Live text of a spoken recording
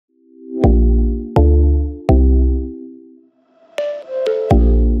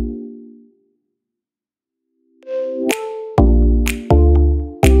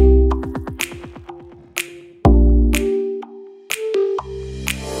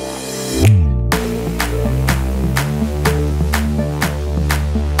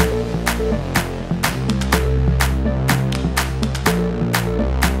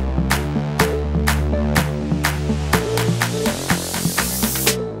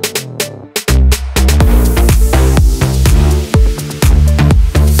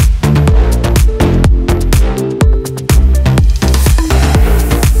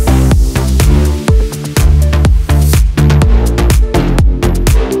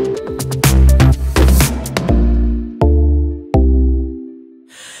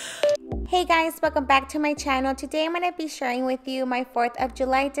welcome back to my channel. Today I'm going to be sharing with you my 4th of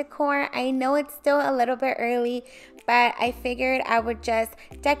July decor. I know it's still a little bit early, but I figured I would just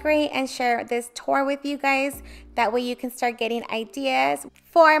decorate and share this tour with you guys. That way you can start getting ideas.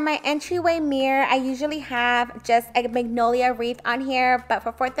 For my entryway mirror, I usually have just a magnolia wreath on here, but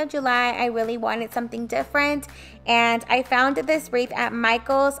for 4th of July, I really wanted something different. And I found this wreath at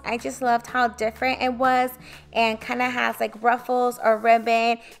Michael's. I just loved how different it was and kind of has like ruffles or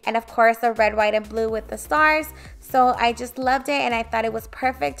ribbon, and of course the red, white, and blue with the stars. So I just loved it and I thought it was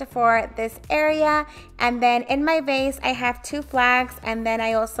perfect for this area. And then in my vase, I have 2 flags, and then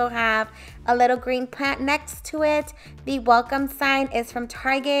I also have a little green plant next to it. The welcome sign is from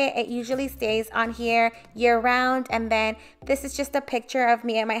Target. It usually stays on here year round. And then this is just a picture of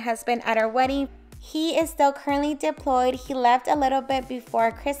me and my husband at our wedding. He is still currently deployed. He left a little bit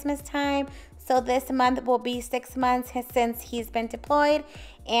before Christmas time. So this month will be 6 months since he's been deployed,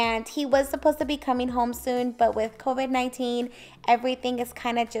 and he was supposed to be coming home soon, but with COVID-19, everything is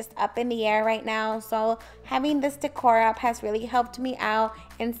kind of just up in the air right now. So having this decor up has really helped me out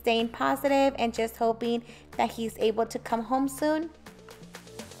in staying positive and just hoping that he's able to come home soon.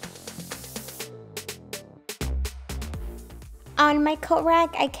 On my coat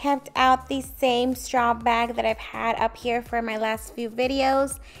rack, I kept out the same straw bag that I've had up here for my last few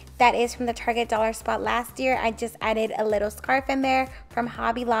videos. That is from the Target dollar spot last year. I just added a little scarf in there from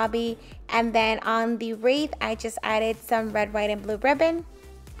Hobby Lobby. And then on the wreath, I just added some red, white, and blue ribbon.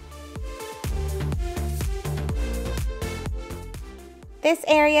 This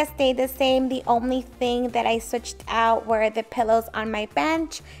area stayed the same. The only thing that I switched out were the pillows on my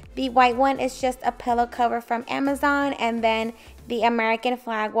bench. The white one is just a pillow cover from Amazon, and then the American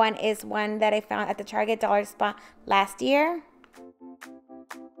flag one is one that I found at the Target dollar spot last year.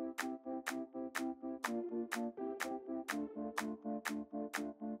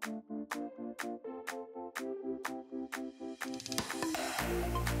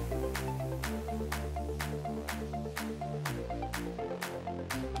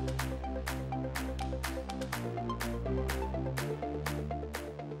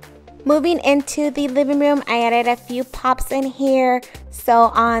 Moving into the living room, I added a few pops in here. So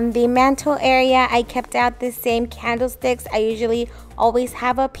on the mantle area, I kept out the same candlesticks I usually always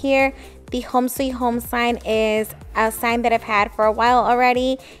have up here. The Home Sweet Home sign is a sign that I've had for a while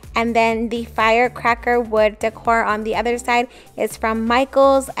already. And then the firecracker wood decor on the other side is from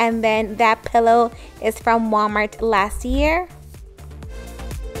Michael's. And then that pillow is from Walmart last year.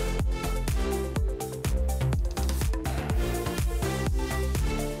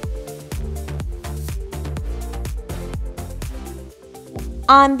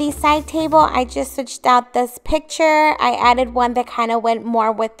 On the side table, I just switched out this picture. I added one that kind of went more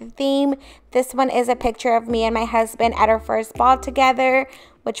with the theme. This one is a picture of me and my husband at our first ball together,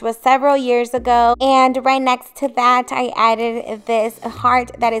 which was several years ago. And right next to that, I added this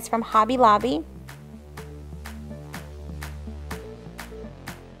heart that is from Hobby Lobby.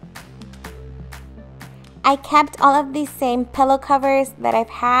 I kept all of these same pillow covers that I've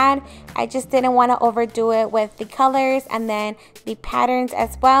had. I just didn't want to overdo it with the colors and then the patterns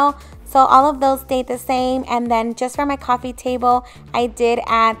as well. So all of those stayed the same. And then just for my coffee table, I did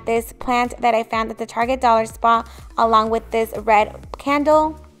add this plant that I found at the Target dollar spot along with this red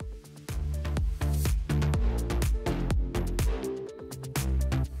candle.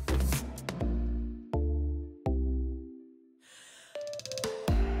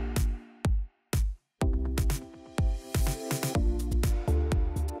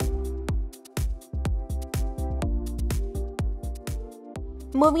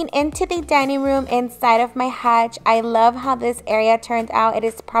 Moving into the dining room inside of my hutch, I love how this area turned out. It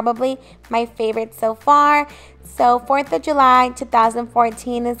is probably my favorite so far. So 4th of July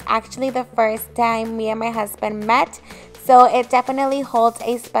 2014 is actually the first time me and my husband met. So it definitely holds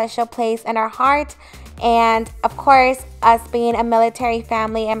a special place in our heart. And of course, us being a military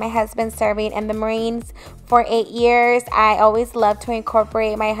family and my husband serving in the Marines for 8 years, I always love to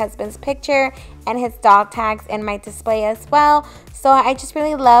incorporate my husband's picture and his dog tags in my display as well. So I just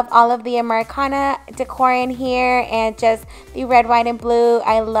really love all of the Americana decor in here and just the red, white, and blue.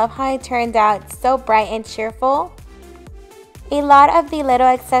 I love how it turned out. It's so bright and cheerful. A lot of the little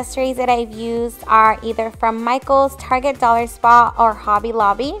accessories that I've used are either from Michael's, Target dollar spot, or Hobby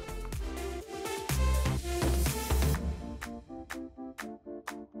Lobby.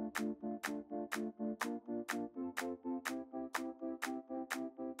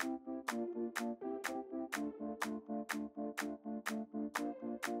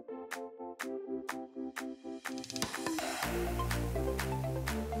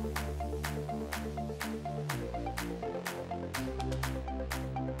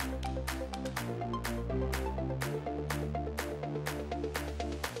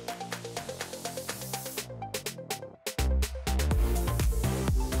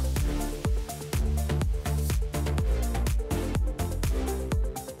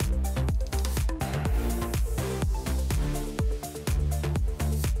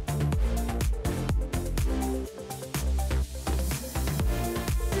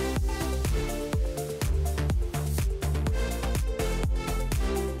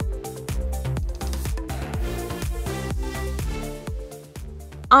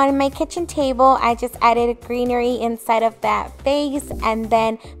 On my kitchen table, I just added greenery inside of that vase, and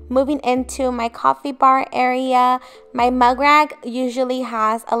then moving into my coffee bar area, my mug rack usually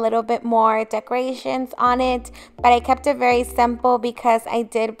has a little bit more decorations on it, but I kept it very simple because I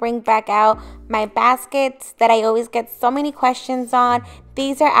did bring back out my baskets that I always get so many questions on.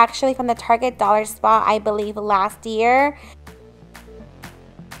 These are actually from the Target dollar spot, I believe last year.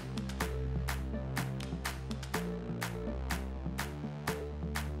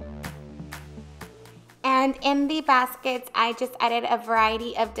 And in the baskets, I just added a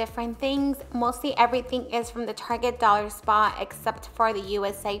variety of different things. Mostly everything is from the Target dollar spot except for the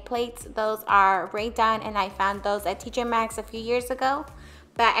USA plates. Those are redone, and I found those at TJ Maxx a few years ago.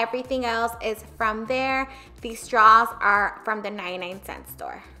 But everything else is from there. These straws are from the 99-cent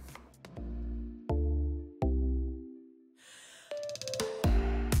store.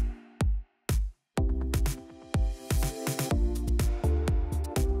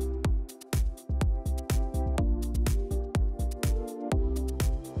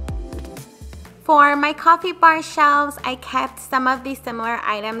 For my coffee bar shelves, I kept some of the similar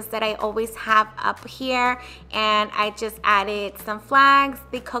items that I always have up here, and I just added some flags,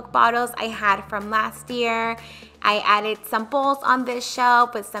 the Coke bottles I had from last year. I added some bowls on this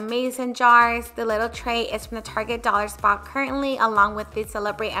shelf with some mason jars. The little tray is from the Target dollar spot currently, along with the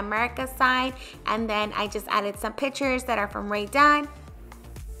Celebrate America sign, and then I just added some pictures that are from Ray Dunn.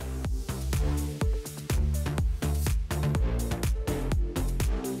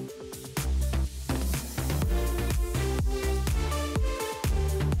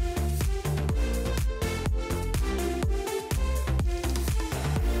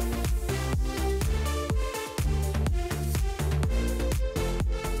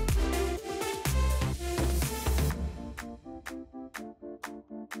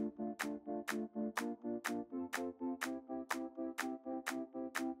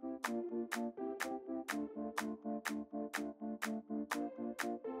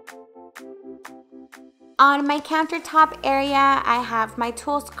 On my countertop area, I have my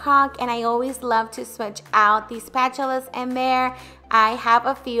tools crock, and I always love to switch out these spatulas in there. I have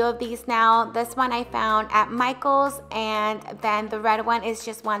a few of these now. This one I found at Michael's, and then the red one is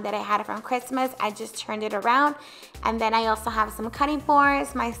just one that I had from Christmas. I just turned it around. And then I also have some cutting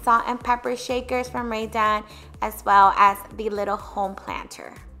boards, my salt and pepper shakers from Ray Dunn, as well as the little home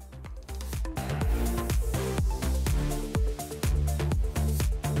planter.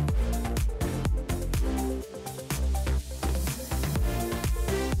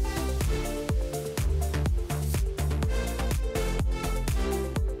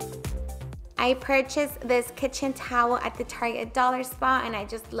 I purchased this kitchen towel at the Target dollar spot, and I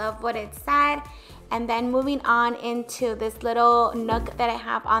just love what it said. And then moving on into this little nook that I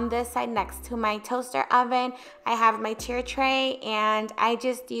have on this side next to my toaster oven, I have my tier tray, and I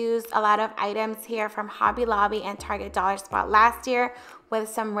just used a lot of items here from Hobby Lobby and Target dollar spot last year with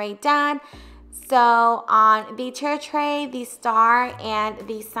some Ray Dunn. So on the tier tray, the star and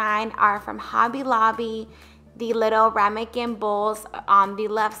the sign are from Hobby Lobby. The little ramekin bowls on the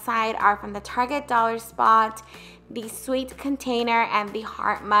left side are from the Target dollar spot. The sweet container and the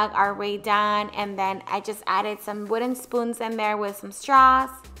heart mug are Ray Dunn, and then I just added some wooden spoons in there with some straws.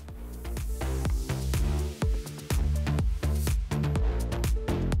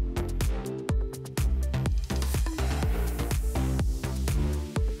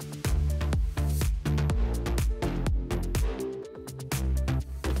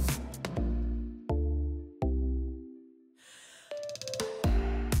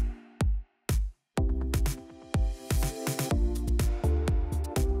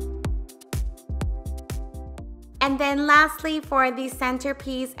 And then lastly, for the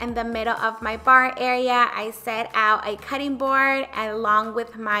centerpiece in the middle of my bar area, I set out a cutting board along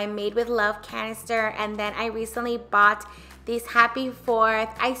with my Made with Love canister, and then I recently bought these Happy 4th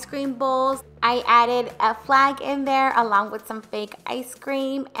ice cream bowls. I added a flag in there along with some fake ice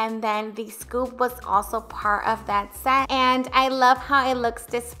cream, and then the scoop was also part of that set. And I love how it looks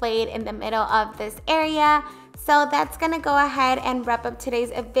displayed in the middle of this area. So that's gonna go ahead and wrap up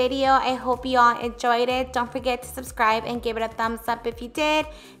today's video. I hope you all enjoyed it. Don't forget to subscribe and give it a thumbs up if you did.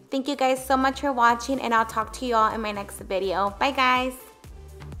 Thank you guys so much for watching, and I'll talk to you all in my next video. Bye guys.